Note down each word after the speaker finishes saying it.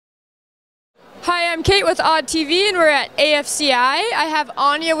I'm Kate with Odd TV, and we're at AFCI. I have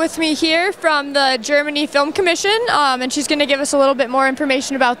Anya with me here from the Germany Film Commission, and she's going to give us a little bit more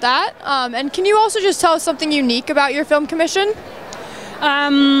information about that. And can you also just tell us something unique about your film commission?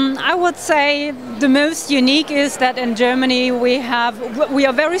 I would say the most unique is that in Germany we are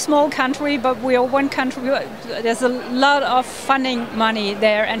a very small country, but we are one country. There's a lot of funding money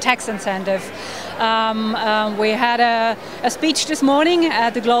there and tax incentive. We had a speech this morning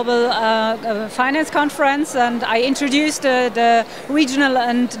at the Global Finance Conference, and I introduced the regional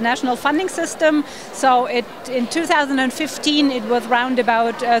and national funding system. So in 2015 it was round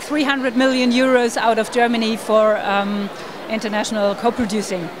about 300 million euros out of Germany for international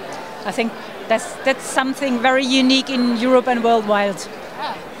co-producing. I think that's something very unique in Europe and worldwide.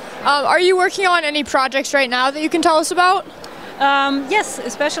 Are you working on any projects right now that you can tell us about? Yes,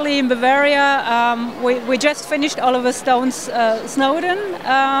 especially in Bavaria. We just finished Oliver Stone's Snowden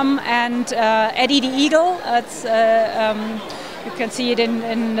and Eddie the Eagle. It's, you can see it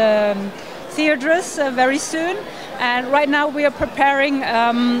in theatres very soon. And right now we are preparing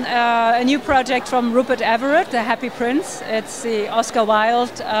a new project from Rupert Everett, The Happy Prince. It's the Oscar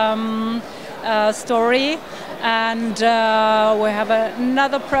Wilde story. And we have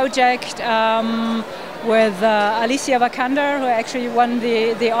another project with Alicia Vikander, who actually won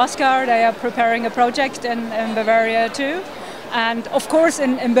the Oscar. They are preparing a project in Bavaria too. And of course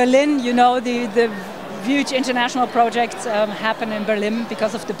in Berlin, you know, the huge international projects happen in Berlin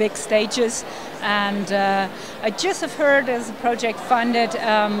because of the big stages. And I just have heard there's a project funded,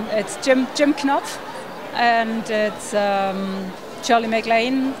 it's Jim Knopf, and it's Shirley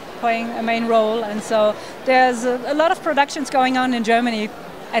MacLaine playing a main role. And so there's a lot of productions going on in Germany,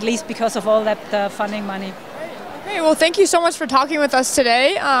 at least because of all that funding money. Okay, well, thank you so much for talking with us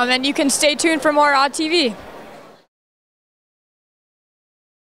today, and you can stay tuned for more Odd TV.